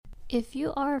If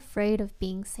you are afraid of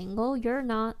being single, you're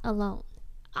not alone.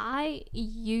 I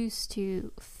used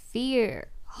to fear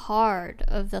hard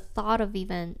of the thought of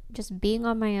even just being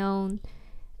on my own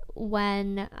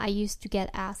when I used to get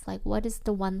asked, like, what is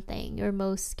the one thing you're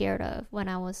most scared of when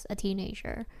I was a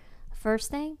teenager? First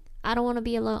thing, I don't want to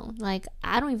be alone. Like,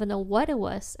 I don't even know what it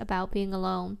was about being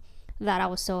alone that I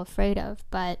was so afraid of,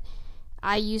 but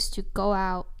I used to go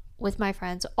out with my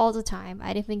friends all the time.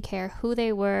 I didn't even care who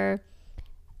they were,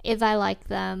 if I liked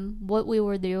them, what we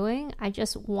were doing. I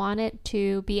just wanted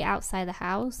to be outside the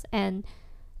house and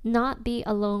not be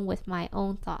alone with my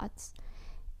own thoughts.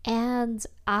 And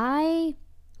I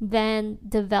then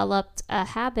developed a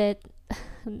habit,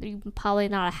 probably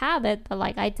not a habit, but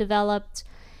like I developed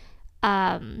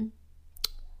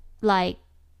like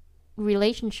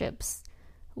relationships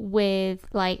with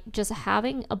like just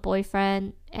having a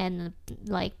boyfriend, and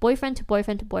like boyfriend to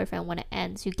boyfriend to boyfriend. When it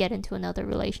ends, you get into another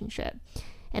relationship.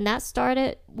 And that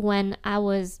started when I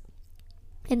was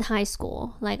in high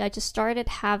school. Like I just started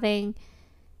having,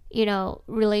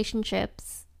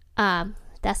 relationships.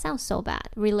 That sounds so bad.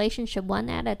 Relationship one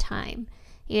at a time,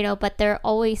 but they're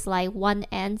always like one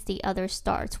ends, the other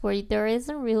starts, where there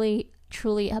isn't really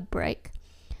truly a break.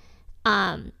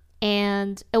 And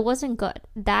it wasn't good.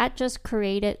 That just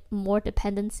created more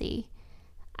dependency,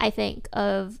 I think,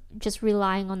 of just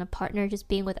relying on a partner, just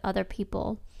being with other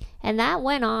people. And that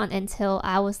went on until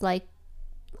I was like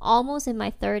almost in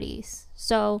my 30s.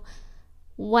 So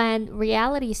when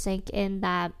reality sank in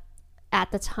that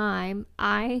at the time,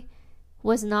 I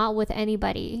was not with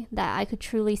anybody that I could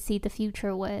truly see the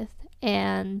future with.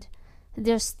 And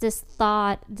there's this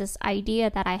thought, this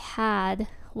idea that I had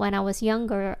when I was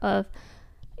younger of,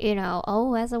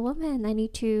 as a woman, I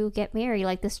need to get married.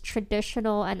 Like this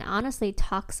traditional and honestly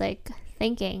toxic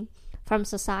thinking from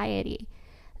society,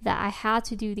 that I had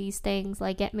to do these things,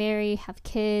 like get married, have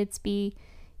kids, be,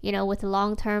 with a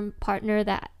long-term partner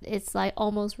that is like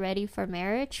almost ready for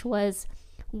marriage, was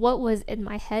what was in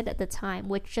my head at the time,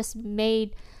 which just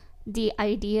made the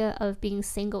idea of being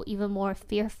single even more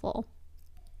fearful.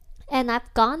 And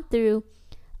I've gone through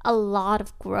a lot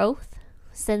of growth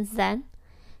since then.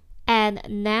 And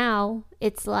now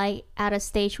it's like at a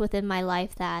stage within my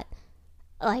life that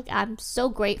like I'm so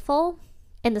grateful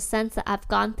in the sense that I've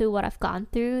gone through what I've gone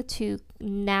through, to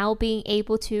now being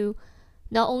able to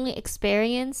not only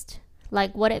experience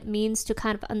like what it means to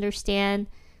kind of understand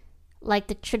like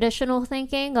the traditional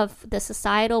thinking of the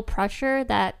societal pressure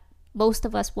that most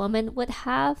of us women would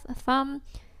have from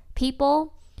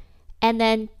people, and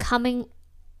then coming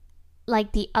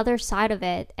like the other side of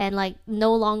it and like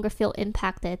no longer feel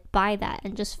impacted by that,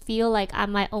 and just feel like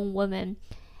I'm my own woman,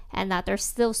 and that there's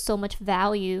still so much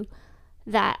value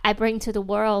that I bring to the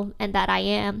world, and that I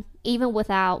am, even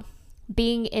without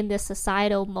being in this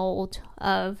societal mold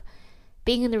of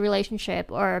being in the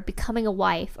relationship or becoming a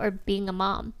wife or being a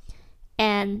mom.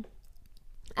 And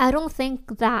I don't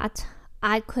think that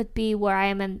I could be where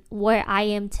I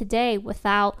am today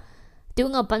without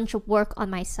doing a bunch of work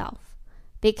on myself.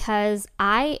 Because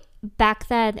I, back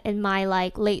then in my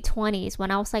like late 20s, when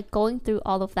I was like going through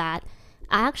all of that,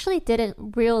 I actually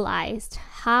didn't realize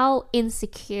how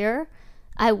insecure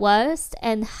I was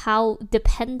and how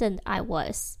dependent I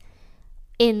was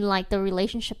in like the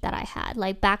relationship that I had.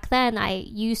 Like back then I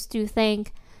used to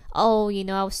think, I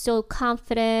was so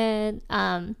confident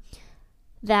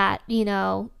that,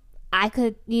 I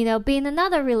could, be in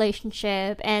another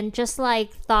relationship, and just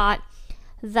like thought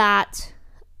that,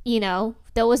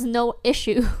 there was no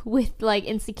issue with like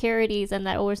insecurities, and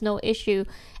that there was no issue.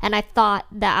 And I thought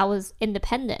that I was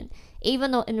independent,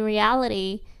 even though in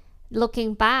reality,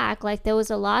 looking back, like there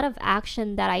was a lot of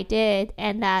action that I did,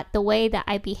 and that the way that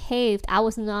I behaved, I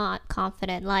was not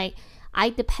confident. Like I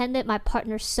depended my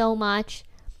partner so much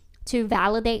to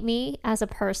validate me as a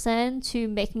person, to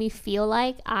make me feel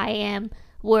like I am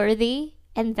worthy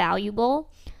and valuable.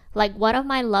 Like one of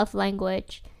my love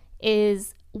language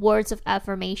is words of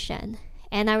affirmation.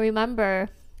 And I remember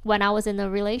when I was in a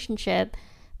relationship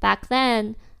back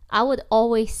then, I would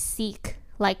always seek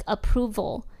like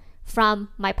approval from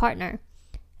my partner.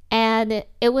 And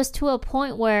it was to a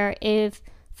point where if,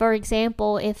 for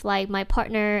example, if like my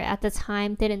partner at the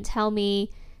time didn't tell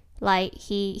me like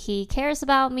he cares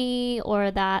about me, or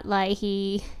that like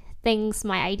he thinks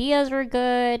my ideas are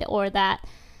good, or that,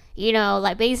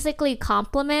 like basically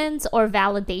compliments or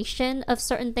validation of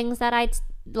certain things that I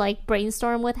like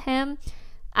brainstorm with him,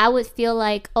 I would feel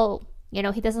like,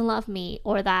 he doesn't love me,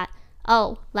 or that,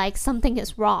 like something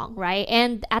is wrong, right?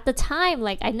 And at the time,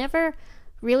 like I never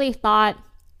really thought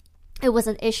it was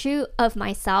an issue of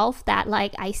myself that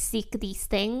like I seek these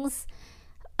things.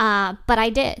 But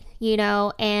I did,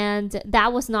 and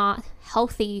that was not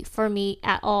healthy for me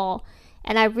at all.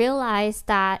 And I realized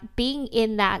that being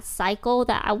in that cycle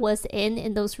that I was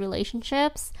in those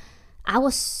relationships, I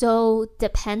was so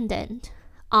dependent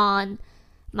on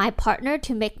my partner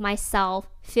to make myself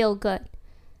feel good.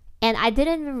 And I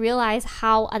didn't even realize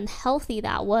how unhealthy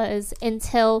that was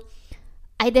until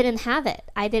I didn't have it.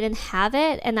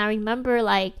 And I remember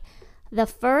like the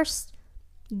first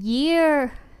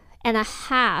year and a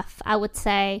half, I would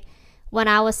say, when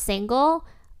I was single,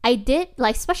 I did,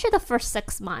 like, especially the first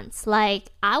 6 months,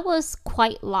 like, I was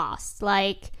quite lost.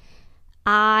 Like,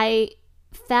 I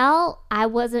felt I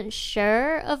wasn't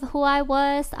sure of who I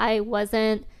was. I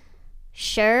wasn't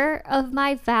sure of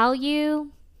my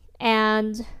value.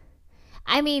 And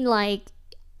I mean, like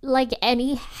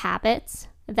any habits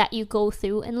that you go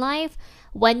through in life,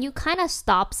 when you kind of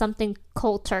stop something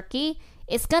cold turkey,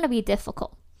 it's going to be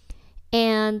difficult.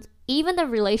 And even the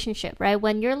relationship, right?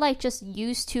 When you're like just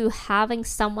used to having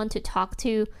someone to talk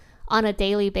to on a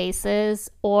daily basis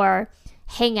or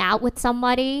hang out with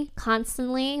somebody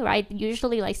constantly, right?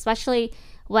 Usually, like, especially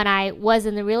when I was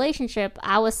in the relationship,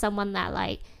 I was someone that,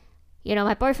 like,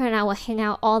 my boyfriend and I would hang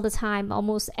out all the time,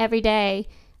 almost every day,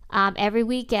 every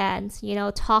weekend,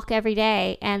 talk every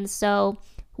day. And so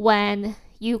when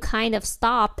you kind of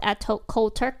stopped at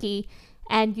cold turkey,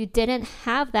 and you didn't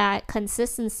have that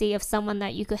consistency of someone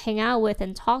that you could hang out with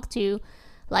and talk to,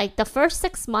 like, the first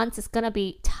 6 months is gonna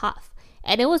be tough.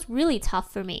 And it was really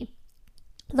tough for me.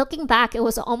 Looking back, it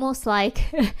was almost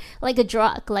like like a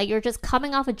drug. Like, you're just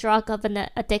coming off a drug of an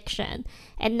addiction,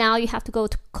 and now you have to go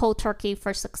to cold turkey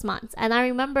for 6 months. And I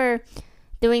remember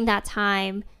during that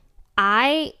time,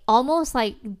 I almost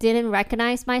like didn't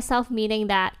recognize myself, meaning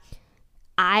that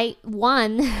I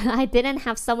didn't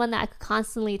have someone that I could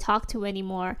constantly talk to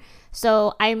anymore.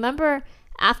 So I remember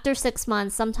after 6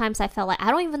 months, sometimes I felt like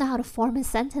I don't even know how to form a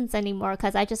sentence anymore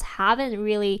because I just haven't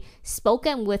really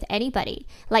spoken with anybody.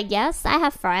 Like, yes, I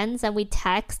have friends and we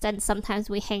text and sometimes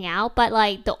we hang out, but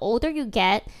like the older you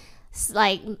get,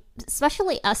 like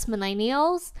especially us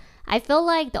millennials, I feel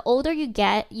like the older you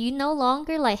get, you no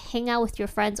longer like hang out with your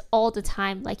friends all the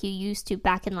time like you used to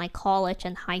back in like college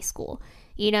and high school.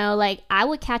 Like I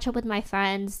would catch up with my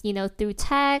friends, through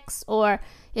text or,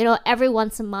 every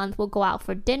once a month we'll go out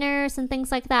for dinners and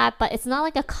things like that. But it's not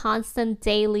like a constant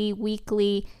daily,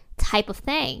 weekly type of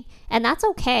thing. And that's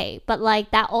okay. But like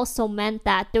that also meant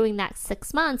that during that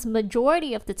 6 months,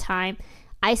 majority of the time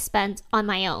I spent on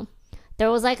my own. There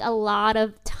was like a lot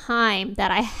of time that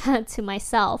I had to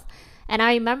myself. And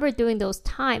I remember during those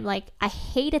time, like I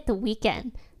hated the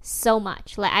weekend so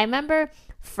much. Like I remember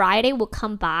Friday will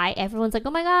come by, everyone's like,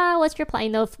 oh my god, what's your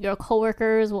plan? Your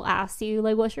coworkers will ask you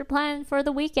like, what's your plan for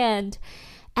the weekend?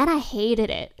 And I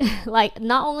hated it. Like,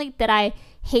 not only did I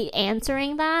hate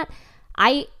answering that,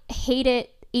 I hated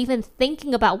even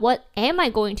thinking about what am I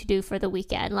going to do for the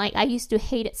weekend. Like, I used to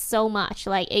hate it so much.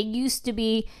 Like, it used to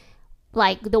be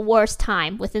like the worst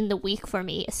time within the week for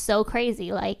me. It's so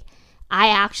crazy. Like, I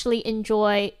actually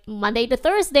enjoy Monday to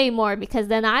Thursday more because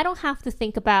then I don't have to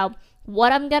think about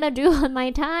what I'm gonna do on my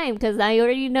time because I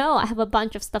already know I have a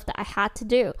bunch of stuff that I had to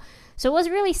do. So it was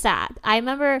really sad. I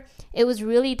remember it was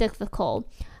really difficult,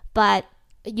 but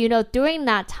during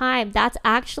that time, that's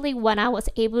actually when I was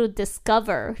able to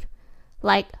discover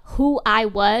like who I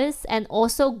was and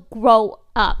also grow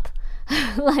up.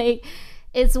 Like,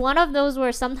 it's one of those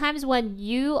where sometimes when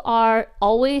you are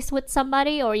always with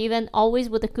somebody or even always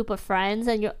with a group of friends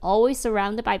and you're always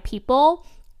surrounded by people,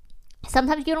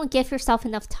 sometimes you don't give yourself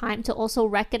enough time to also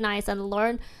recognize and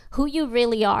learn who you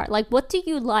really are. Like, what do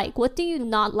you like? What do you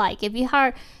not like? If you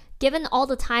are given all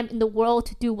the time in the world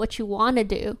to do what you want to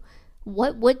do,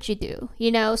 what would you do?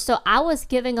 So I was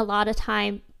giving a lot of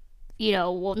time,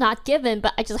 well, not given,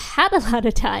 but I just had a lot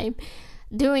of time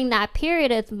during that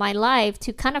period of my life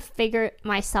to kind of figure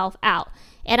myself out.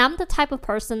 And I'm the type of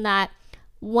person that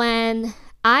when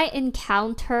I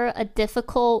encounter a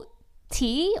difficult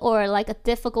or like a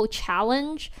difficult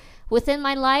challenge within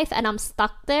my life and I'm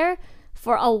stuck there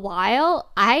for a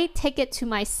while, I take it to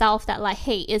myself that like,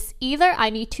 hey, it's either I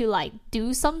need to like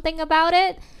do something about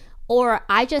it or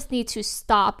I just need to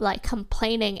stop like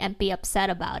complaining and be upset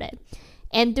about it.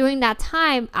 And during that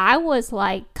time, I was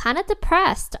like kind of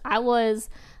depressed. I was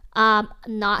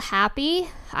not happy.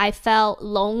 I felt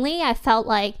lonely. I felt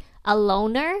like a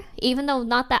loner, even though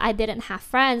not that I didn't have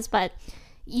friends, but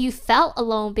you felt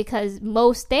alone because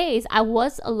most days I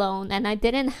was alone and I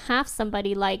didn't have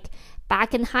somebody like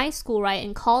back in high school, right,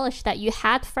 in college, that you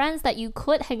had friends that you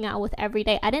could hang out with every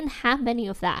day. I didn't have many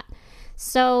of that.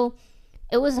 So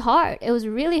it was hard. It was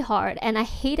really hard. And I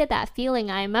hated that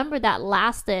feeling. I remember that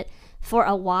lasted for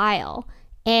a while.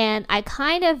 And I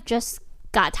kind of just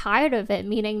got tired of it,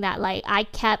 meaning that like I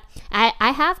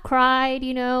have cried,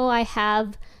 I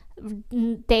have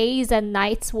days and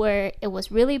nights where it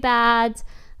was really bad.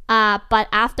 But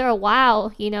after a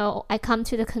while, I come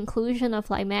to the conclusion of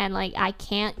like, man, like I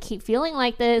can't keep feeling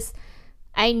like this.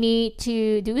 I need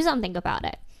to do something about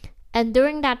it. And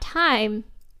during that time,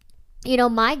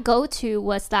 my go-to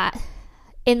was that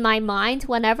in my mind,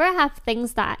 whenever I have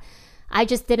things that I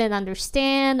just didn't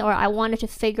understand or I wanted to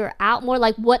figure out more,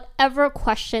 like whatever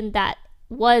question that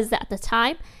was at the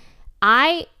time,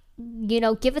 I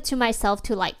give it to myself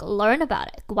to like learn about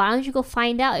it. Why don't you go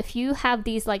find out if you have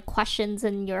these like questions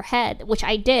in your head, which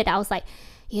I did. I was like,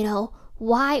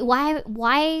 why,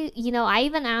 I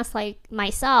even asked like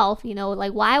myself,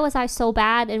 like why was I so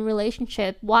bad in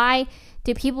relationship? Why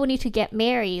do people need to get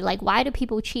married? Like why do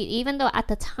people cheat? Even though at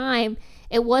the time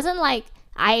it wasn't like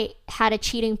I had a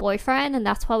cheating boyfriend and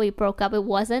that's why we broke up. It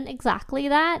wasn't exactly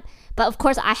that. But of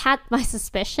course I had my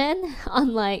suspicion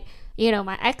on like,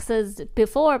 my exes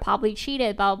before probably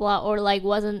cheated, blah, blah, or like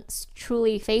wasn't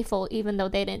truly faithful, even though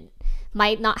they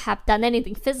might not have done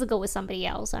anything physical with somebody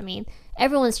else. I mean,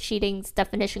 everyone's cheating's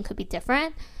definition could be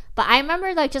different. But I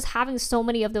remember like just having so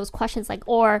many of those questions, like,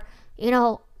 or,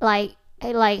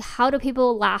 like how do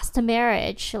people last a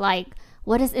marriage? Like,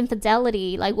 what is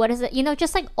infidelity? Like, what is it?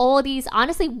 Just like all these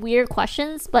honestly weird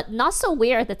questions, but not so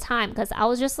weird at the time because I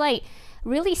was just like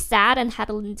really sad and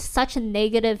had such a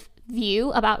negative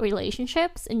view about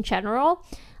relationships in general.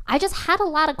 I just had a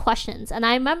lot of questions. And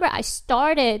I remember I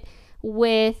started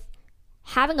with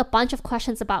having a bunch of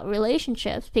questions about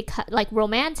relationships, because like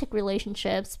romantic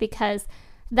relationships, because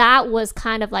that was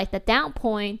kind of like the down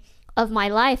point of my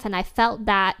life. And I felt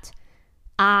that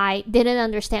I didn't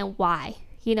understand why,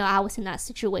 I was in that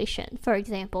situation. For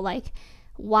example, like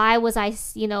why was I,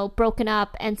 broken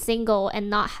up and single and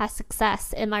not have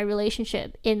success in my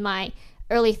relationship in my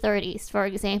early 30s, for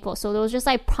example. So there was just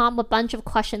like prompt a bunch of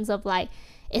questions of like,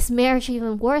 is marriage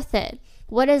even worth it?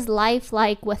 What is life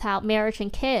like without marriage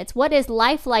and kids? What is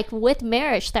life like with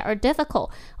marriage that are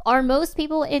difficult? Are most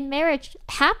people in marriage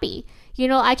happy?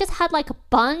 I just had like a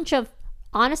bunch of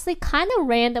honestly kind of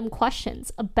random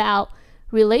questions about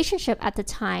relationship at the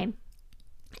time.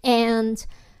 And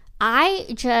I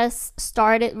just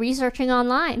started researching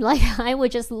online. Like I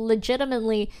would just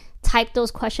legitimately type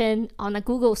those questions on a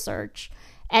Google search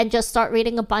and just start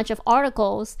reading a bunch of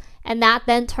articles. And that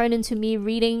then turned into me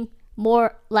reading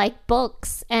more like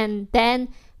books, and then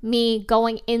me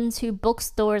going into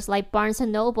bookstores like Barnes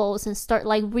and Nobles and start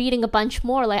like reading a bunch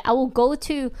more. Like I will go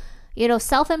to,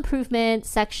 self-improvement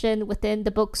section within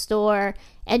the bookstore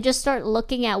and just start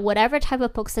looking at whatever type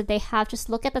of books that they have. Just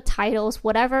look at the titles,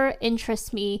 whatever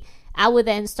interests me. I would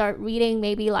then start reading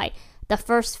maybe like the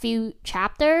first few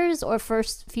chapters or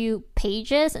first few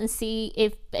pages and see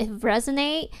if it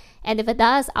resonate. And if it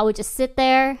does, I would just sit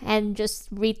there and just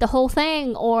read the whole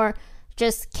thing or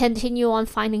just continue on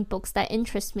finding books that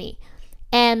interest me.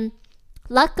 And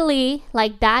luckily,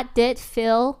 like that did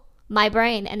fill my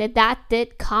brain and that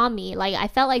did calm me. Like I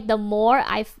felt like the more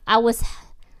I was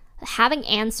having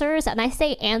answers, and I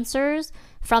say answers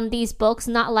from these books,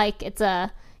 not like it's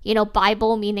a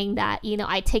Bible, meaning that,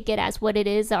 I take it as what it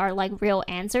is are like real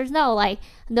answers. No, like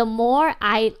the more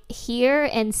I hear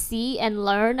and see and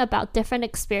learn about different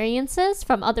experiences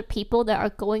from other people that are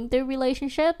going through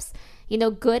relationships,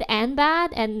 good and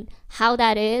bad, and how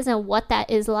that is and what that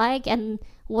is like, and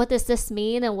what does this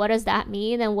mean and what does that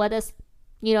mean and what does,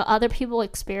 other people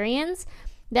experience,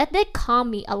 that did calm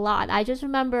me a lot. I just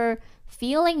remember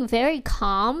feeling very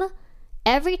calm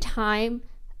every time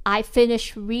I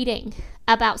finished reading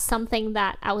about something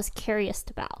that I was curious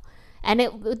about. And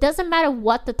it doesn't matter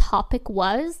what the topic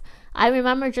was. I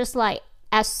remember just like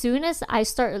as soon as I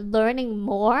started learning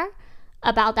more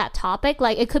about that topic,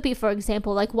 like it could be, for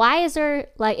example, like why is there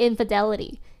like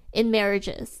infidelity in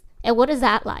marriages? And what is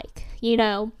that like?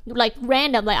 Like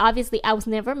random, like obviously I was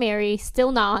never married,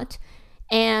 still not,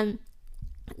 and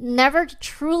never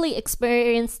truly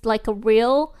experienced like a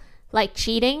real like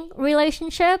cheating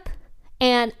relationship.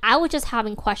 And I was just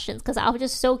having questions because I was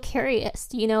just so curious,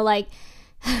 like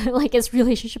is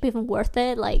relationship even worth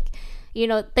it? Like,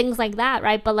 things like that,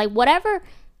 right? But like whatever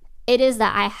it is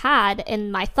that I had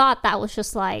in my thought, that was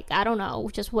just like, I don't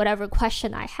know, just whatever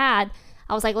question I had,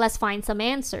 I was like, let's find some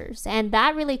answers. And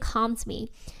that really calmed me.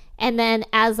 And then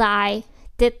as I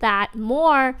did that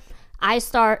more, I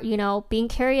start, being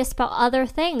curious about other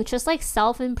things, just like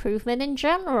self-improvement in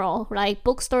general. Like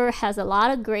bookstore has a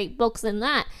lot of great books in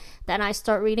that. Then I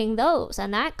start reading those,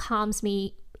 and that calms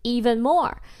me even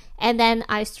more. And then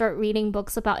I start reading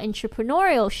books about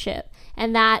entrepreneurship,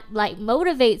 and that like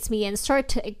motivates me and start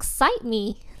to excite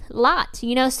me a lot,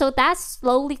 you know. So that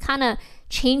slowly kind of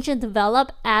change and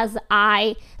develop as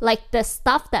I like the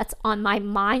stuff that's on my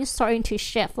mind starting to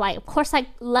shift. Like, of course, I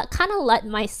kind of let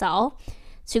myself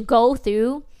to go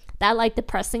through that like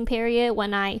depressing period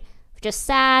when I just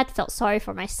sad, felt sorry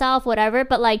for myself, whatever.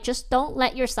 But like, just don't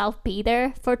let yourself be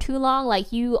there for too long.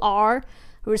 Like, you are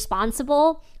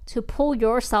responsible to pull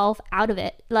yourself out of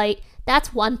it. Like,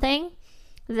 that's one thing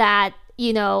that,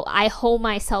 you know, I hold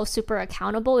myself super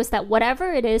accountable, is that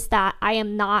whatever it is that I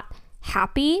am not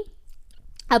happy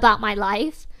about my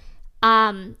life,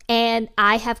 and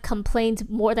I have complained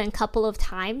more than a couple of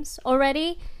times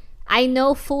already, I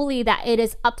know fully that it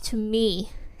is up to me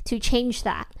to change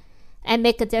that and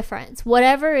make a difference.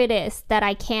 Whatever it is that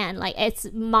I can, like, it's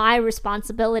my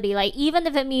responsibility. Like, even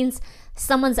if it means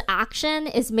someone's action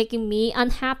is making me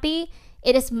unhappy,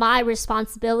 it is my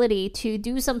responsibility to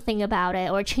do something about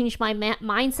it or change my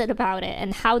mindset about it.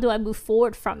 And how do I move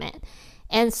forward from it?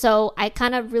 And so I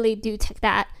kind of really do take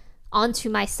that onto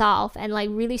myself and like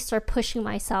really start pushing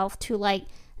myself to like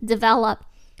develop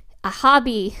a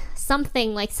hobby,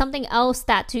 something else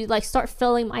that to like start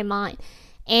filling my mind.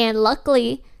 And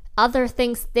luckily, other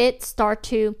things did start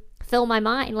to fill my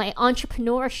mind. Like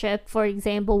entrepreneurship, for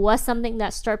example, was something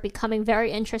that started becoming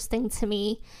very interesting to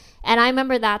me. And I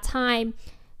remember that time,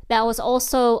 that was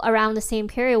also around the same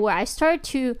period where I started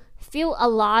to feel a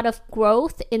lot of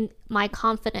growth in my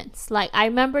confidence. Like, I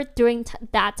remember during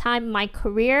that time in my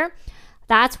career,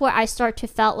 that's where I start to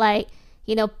felt like,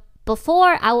 you know,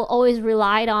 before I will always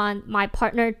relied on my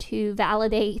partner to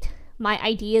validate my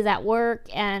ideas at work,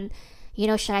 and, you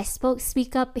know, should I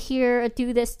speak up here,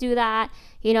 do this, do that?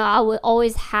 You know, I would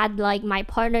always had like my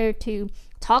partner to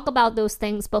talk about those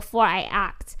things before I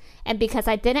act. And because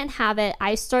I didn't have it,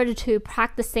 I started to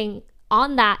practicing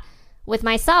on that with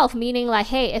myself, meaning like,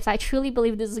 hey, if I truly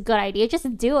believe this is a good idea,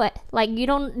 just do it. Like, you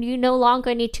no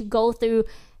longer need to go through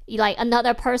like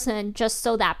another person just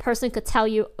so that person could tell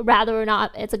you whether or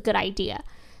not it's a good idea.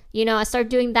 You know, I started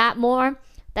doing that more.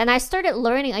 Then I started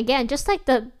learning again, just like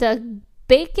the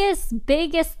biggest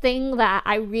thing that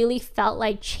I really felt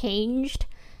like changed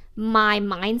my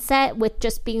mindset with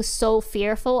just being so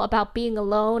fearful about being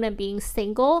alone and being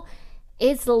single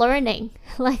is learning.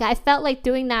 Like, I felt like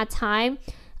during that time,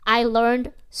 I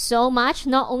learned so much,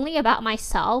 not only about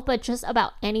myself, but just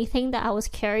about anything that I was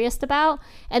curious about.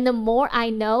 And the more I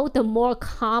know, the more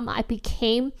calm I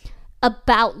became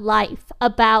about life,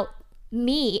 about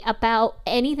me, about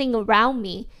anything around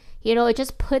me. You know, it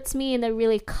just puts me in a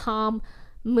really calm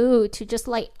mood to just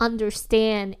like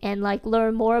understand and like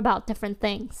learn more about different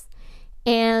things.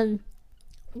 And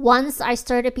once I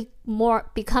started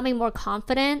becoming more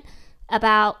confident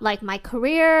about like my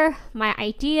career, my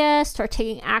ideas, start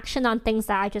taking action on things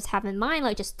that I just have in mind,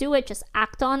 like just do it, just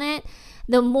act on it,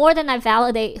 the more then I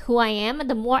validate who I am. And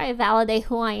the more I validate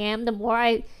who I am, the more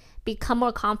I become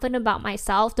more confident about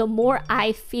myself, the more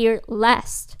I fear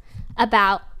less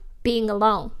about being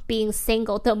alone, being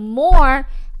single, the more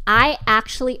I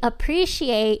actually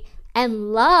appreciate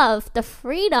and love the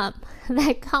freedom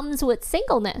that comes with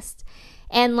singleness.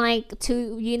 And like,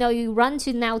 to, you know, you run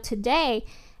to now today,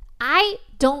 I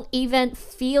don't even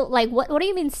feel like, what do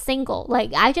you mean single?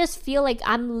 Like, I just feel like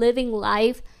I'm living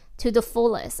life to the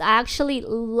fullest. I actually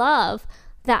love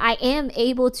that I am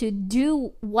able to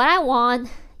do what I want,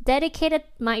 dedicated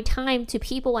my time to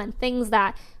people and things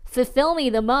that fulfill me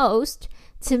the most.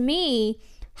 To me,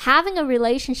 having a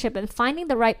relationship and finding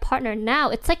the right partner now,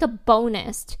 it's like a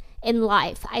bonus in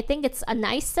life. I think it's a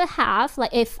nice to have.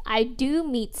 Like, if I do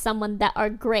meet someone that are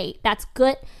great, that's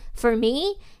good for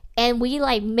me, and we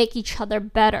like make each other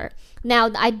better. Now,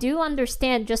 I do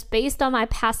understand, just based on my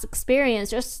past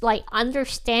experience, just like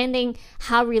understanding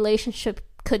how relationship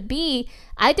could be,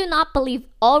 I do not believe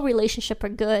all relationships are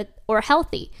good or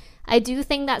healthy. I do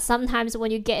think that sometimes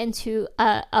when you get into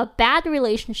a bad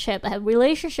relationship, a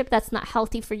relationship that's not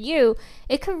healthy for you,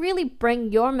 it could really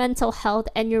bring your mental health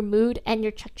and your mood and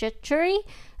your trajectory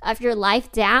of your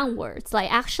life downwards,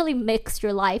 like actually makes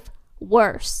your life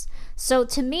worse. So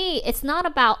to me, it's not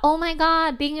about, oh my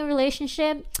God, being in a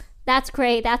relationship, that's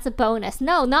great, that's a bonus.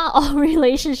 No, not all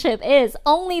relationship is,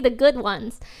 only the good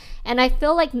ones. And I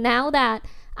feel like now that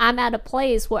I'm at a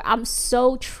place where I'm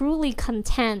so truly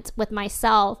content with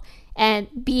myself and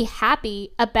be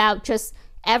happy about just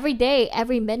every day,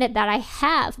 every minute that I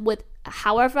have with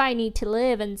however I need to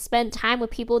live, and spend time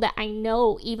with people that I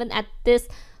know, even at this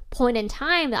point in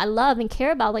time, that I love and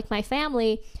care about, like my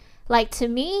family. Like, to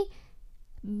me,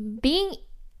 being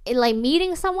like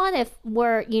meeting someone, if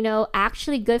we're, you know,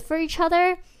 actually good for each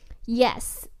other,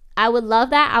 yes, I would love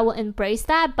that. I would embrace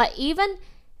that. But even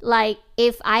like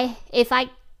if I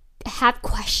have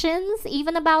questions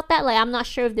even about that, like I'm not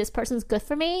sure if this person's good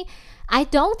for me, I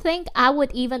don't think I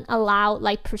would even allow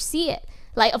like pursue it.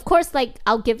 Like of course like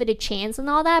I'll give it a chance and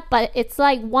all that, but it's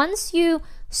like once you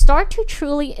start to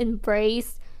truly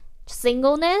embrace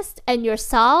singleness and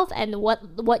yourself and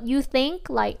what you think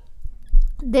like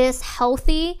this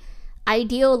healthy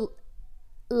ideal,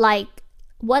 like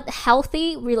what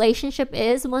healthy relationship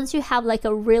is, once you have like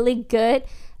a really good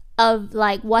of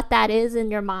like what that is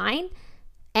in your mind,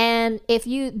 and if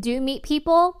you do meet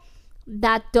people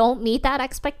that don't meet that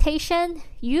expectation,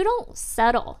 you don't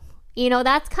settle. You know,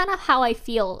 that's kind of how I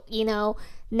feel, you know,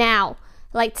 now.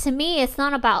 Like to me, it's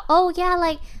not about, oh yeah,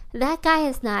 like that guy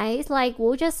is nice, like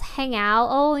we'll just hang out.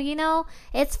 Oh, you know,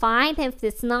 it's fine if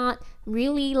it's not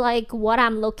really like what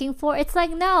I'm looking for. It's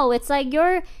like, no, it's like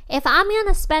if I'm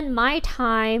gonna spend my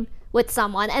time with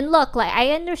someone, and look, like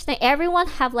I understand everyone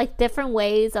have like different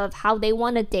ways of how they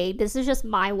want to date. This is just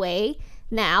my way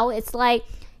now. It's like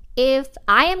if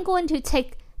I am going to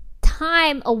take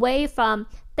time away from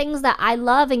things that I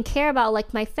love and care about,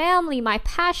 like my family, my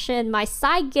passion, my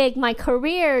side gig, my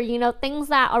career, you know, things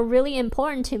that are really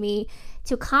important to me,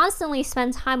 to constantly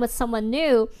spend time with someone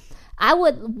new, I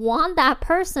would want that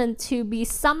person to be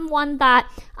someone that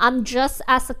I'm just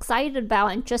as excited about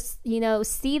and just, you know,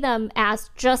 see them as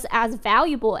just as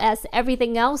valuable as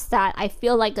everything else that I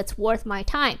feel like it's worth my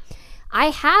time. I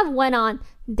have went on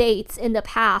dates in the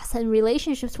past and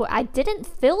relationships where I didn't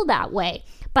feel that way,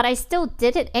 but I still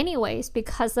did it anyways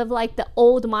because of like the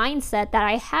old mindset that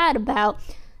I had about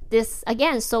this,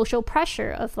 again, social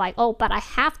pressure of like, oh, but I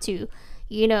have to,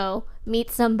 you know,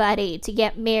 meet somebody to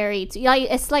get married. Like,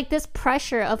 it's like this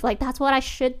pressure of like, that's what I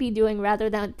should be doing rather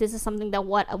than this is something that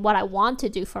what I want to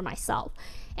do for myself.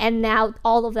 And now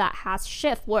all of that has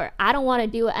shift where I don't want to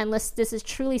do it unless this is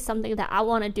truly something that I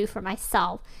want to do for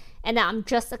myself. And that I'm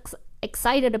just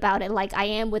excited about it like I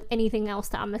am with anything else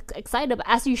that I'm excited about,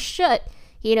 as you should.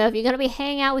 You know, if you're going to be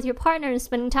hanging out with your partner and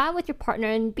spending time with your partner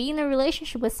and be in a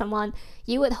relationship with someone,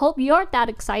 you would hope you're that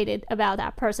excited about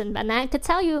that person. And I could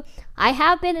tell you, I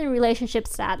have been in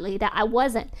relationships, sadly, that I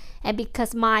wasn't. And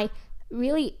because my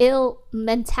really ill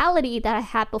mentality that I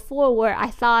had before, where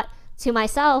I thought to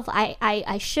myself,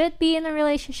 I should be in a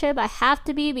relationship, I have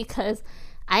to be because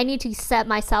I need to set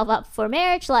myself up for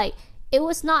marriage, like, it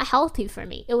was not healthy for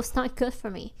me. It was not good for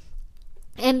me.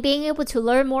 And being able to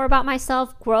learn more about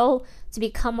myself, grow, to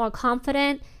become more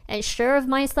confident and sure of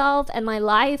myself and my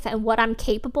life and what I'm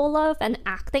capable of, and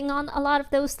acting on a lot of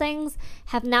those things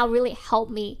have now really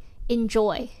helped me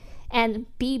enjoy and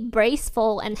be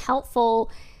braceful and helpful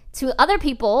to other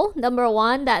people, number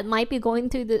one, that might be going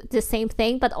through the same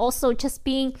thing, but also just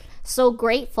being so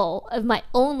grateful of my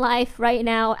own life right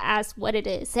now as what it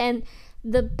is. And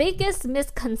the biggest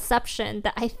misconception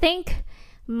that I think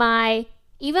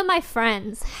even my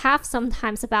friends have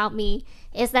sometimes about me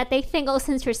is that they think, oh,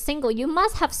 since you're single, you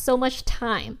must have so much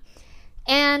time.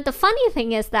 And the funny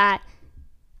thing is that,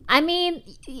 I mean,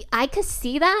 I could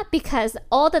see that because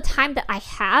all the time that I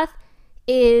have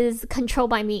is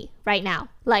controlled by me right now.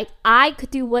 Like, I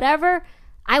could do whatever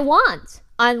I want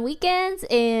on weekends,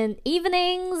 in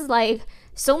evenings, like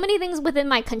so many things within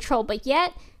my control, but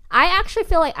yet I actually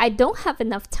feel like I don't have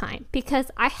enough time because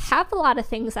I have a lot of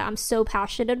things that I'm so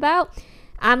passionate about.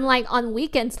 I'm like on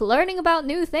weekends learning about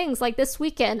new things. Like this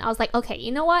weekend, I was like, okay,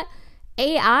 you know what?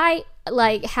 AI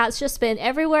like has just been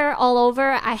everywhere, all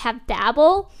over. I have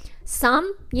dabbled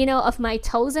some, you know, of my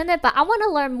toes in it, but I want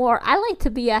to learn more. I like to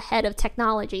be ahead of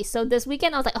technology. So this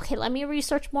weekend I was like, okay, let me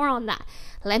research more on that.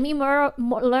 Let me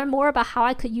learn more about how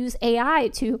I could use AI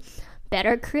to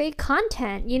better create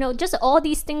content. You know, just all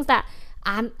these things that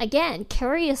I'm, again,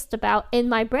 curious about in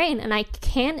my brain, and I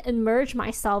can immerse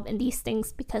myself in these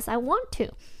things because I want to.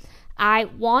 I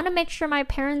want to make sure my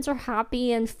parents are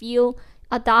happy and feel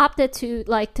adopted to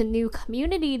like the new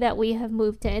community that we have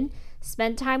moved in.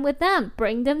 Spend time with them,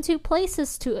 bring them to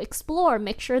places to explore,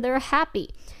 make sure they're happy.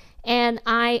 And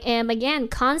I am, again,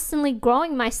 constantly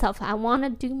growing myself. I want to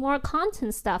do more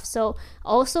content stuff. So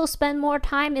also spend more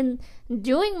time in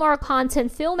doing more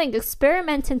content, filming,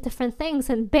 experimenting different things.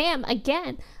 And bam,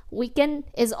 again, weekend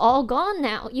is all gone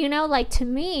now. You know, like to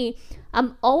me,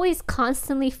 I'm always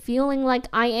constantly feeling like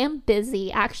I am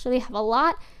busy. I actually have a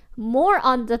lot more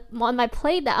on my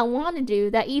plate that I want to do,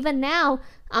 that even now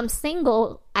I'm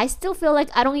single, I still feel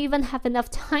like I don't even have enough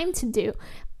time to do.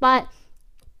 But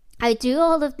I do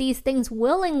all of these things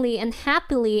willingly and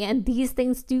happily, and these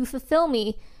things do fulfill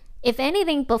me. If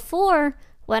anything, before,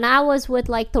 when I was with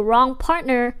like the wrong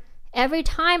partner every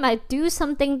time I do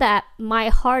something that my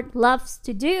heart loves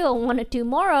to do and want to do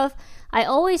more of, I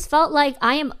always felt like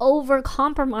I am over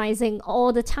compromising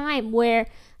all the time, where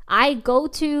I go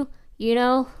to,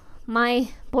 my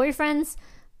boyfriend's,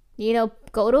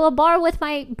 go to a bar with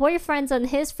my boyfriends and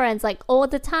his friends like all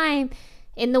the time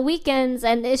in the weekends,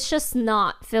 and it's just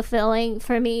not fulfilling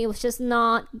for me. It was just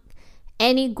not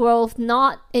any growth,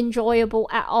 not enjoyable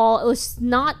at all. It was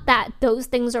not that those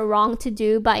things are wrong to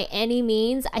do by any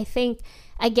means. I think,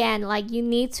 again, like, you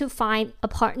need to find a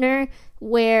partner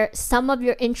where some of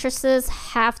your interests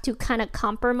have to kind of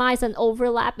compromise and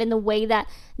overlap in a way that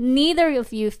neither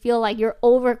of you feel like you're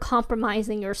over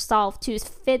compromising yourself to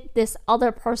fit this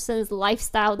other person's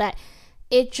lifestyle, that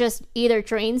it just either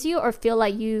drains you or feel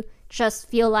like you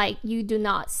do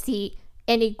not see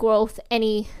any growth,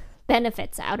 any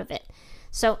benefits out of it.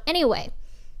 So anyway,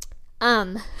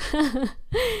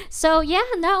 so yeah,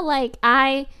 no, like,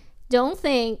 I don't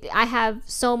think I have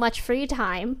so much free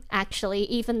time, actually,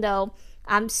 even though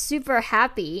I'm super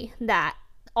happy that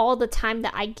all the time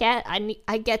that I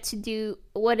get to do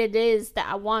what it is that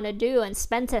I want to do and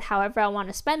spend it however I want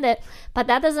to spend it. But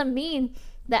that doesn't mean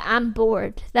that I'm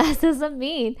bored. That doesn't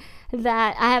mean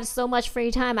that I have so much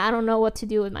free time I don't know what to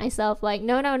do with myself. Like,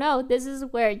 no. This is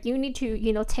where you need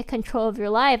to, take control of your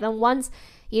life. And once,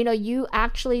 you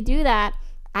actually do that,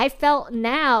 I felt,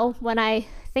 now when I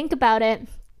think about it,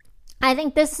 I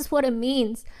think this is what it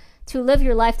means to live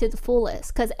your life to the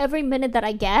fullest. Because every minute that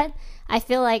I get, I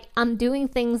feel like I'm doing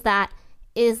things that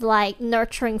is like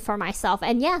nurturing for myself.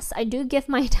 And yes, I do give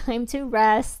my time to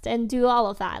rest and do all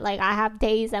of that. Like, I have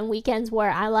days and weekends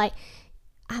where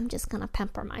I'm just gonna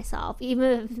pamper myself,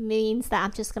 even if it means that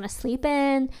I'm just gonna sleep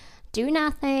in, do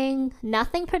nothing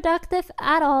productive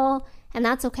at all. And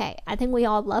that's okay. I think we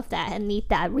all love that and need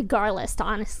that, regardless,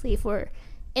 honestly, if we're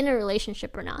in a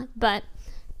relationship or not. But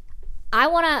I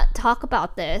want to talk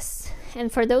about this, and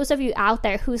for those of you out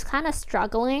there who's kind of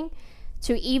struggling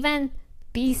to even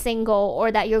be single,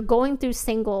 or that you're going through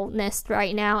singleness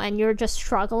right now and you're just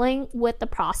struggling with the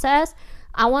process,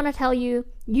 I want to tell you,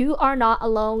 you are not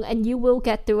alone and you will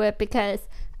get through it. Because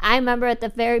I remember at the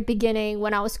very beginning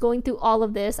when I was going through all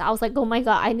of this, I was like, oh my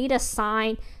God, I need a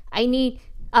sign. I need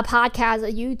a podcast,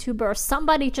 a YouTuber,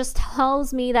 somebody just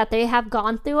tells me that they have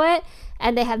gone through it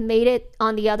and they have made it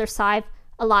on the other side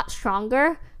a lot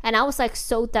stronger. And I was like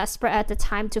so desperate at the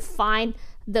time to find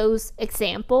those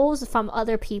examples from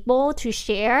other people to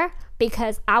share,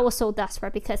 because I was so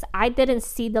desperate, because I didn't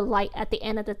see the light at the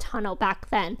end of the tunnel back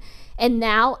then. And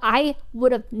now I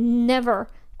would have never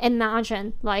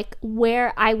imagined like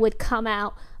where I would come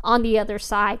out on the other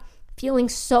side, feeling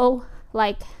so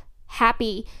like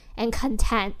happy and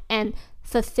content and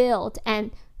fulfilled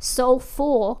and so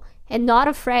full, and not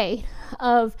afraid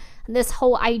of this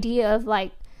whole idea of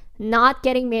like not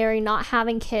getting married, not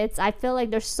having kids. I feel like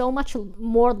there's so much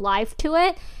more life to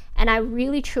it. And I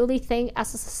really truly think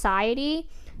as a society,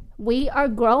 we are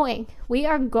growing. We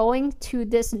are going to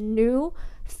this new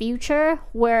future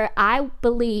where I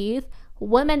believe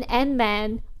women and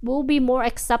men will be more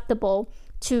acceptable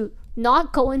to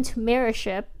not go into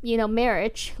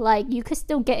marriage. Like, you could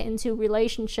still get into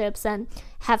relationships and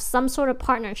have some sort of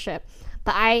partnership.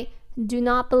 But I do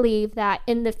not believe that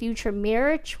in the future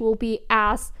marriage will be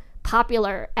as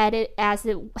popular as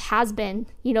it has been,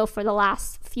 for the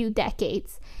last few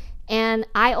decades. And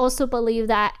I also believe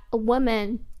that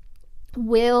women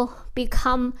will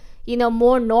become,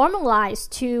 more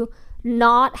normalized to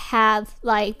not have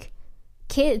like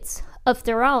kids of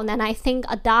their own. And I think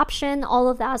adoption, all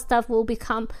of that stuff will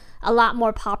become a lot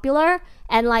more popular,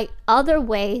 and like other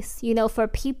ways, for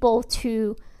people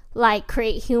to like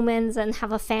create humans and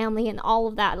have a family and all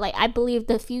of that. Like, I believe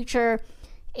the future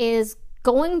is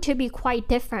going to be quite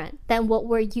different than what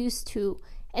we're used to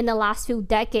in the last few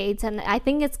decades. And I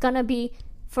think it's gonna be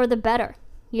for the better.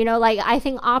 Like, I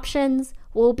think options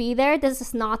will be there. This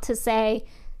is not to say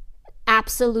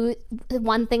absolute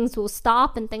one things will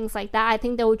stop and things like that. I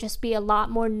think there will just be a lot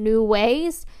more new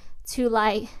ways to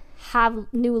like have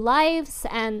new lives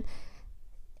and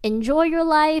enjoy your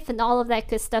life and all of that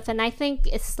good stuff. And I think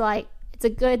it's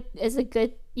a good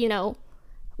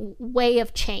way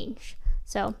of change.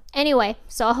 So anyway,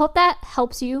 I hope that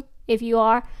helps you if you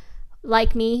are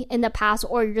like me in the past,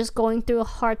 or you're just going through a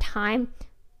hard time,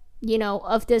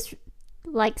 of this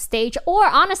like stage. Or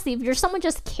honestly, if you're someone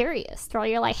just curious, or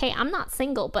you're like, hey, I'm not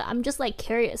single, but I'm just like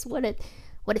curious what it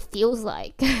feels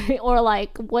like or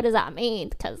like what does that mean,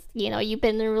 because you've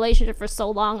been in a relationship for so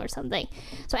long or something.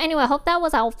 So anyway, I hope that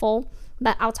was helpful,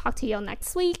 but I'll talk to you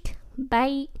next week.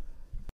 Bye.